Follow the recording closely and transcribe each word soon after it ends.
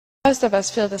Most of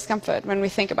us feel discomfort when we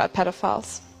think about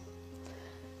pedophiles.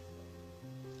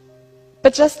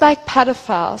 But just like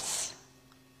pedophiles,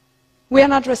 we are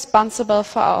not responsible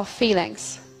for our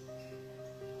feelings.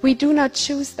 We do not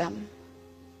choose them.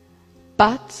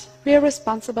 But we are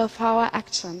responsible for our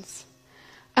actions.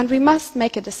 And we must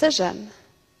make a decision.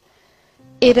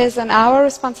 It is our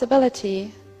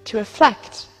responsibility to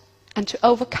reflect and to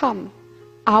overcome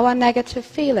our negative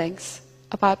feelings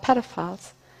about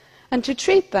pedophiles and to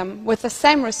treat them with the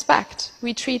same respect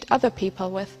we treat other people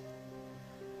with.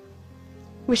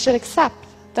 We should accept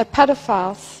that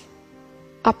pedophiles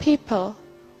are people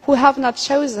who have not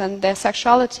chosen their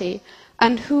sexuality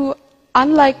and who,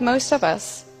 unlike most of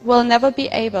us, will never be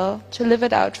able to live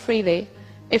it out freely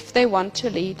if they want to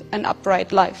lead an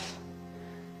upright life.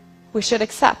 We should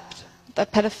accept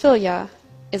that pedophilia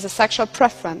is a sexual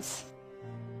preference.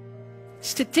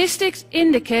 Statistics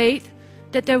indicate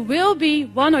that there will be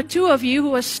 1 or 2 of you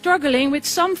who are struggling with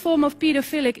some form of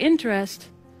pedophilic interest.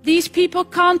 These people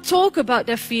can't talk about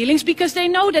their feelings because they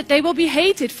know that they will be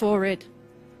hated for it.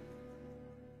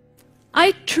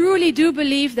 I truly do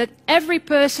believe that every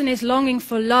person is longing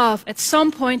for love at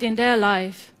some point in their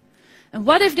life. And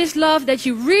what if this love that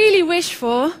you really wish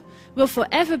for will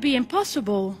forever be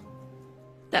impossible?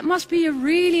 That must be a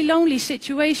really lonely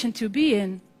situation to be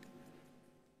in.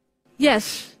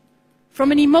 Yes,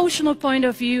 from an emotional point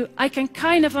of view, I can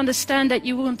kind of understand that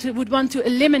you would want to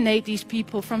eliminate these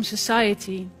people from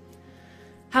society.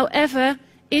 However,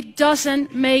 it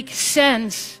doesn't make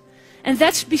sense. And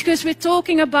that's because we're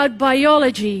talking about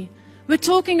biology. We're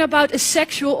talking about a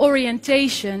sexual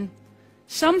orientation,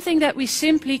 something that we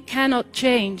simply cannot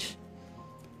change.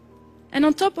 And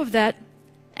on top of that,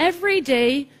 every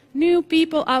day new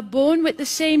people are born with the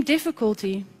same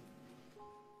difficulty.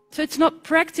 So it's not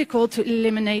practical to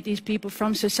eliminate these people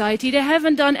from society. They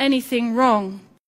haven't done anything wrong.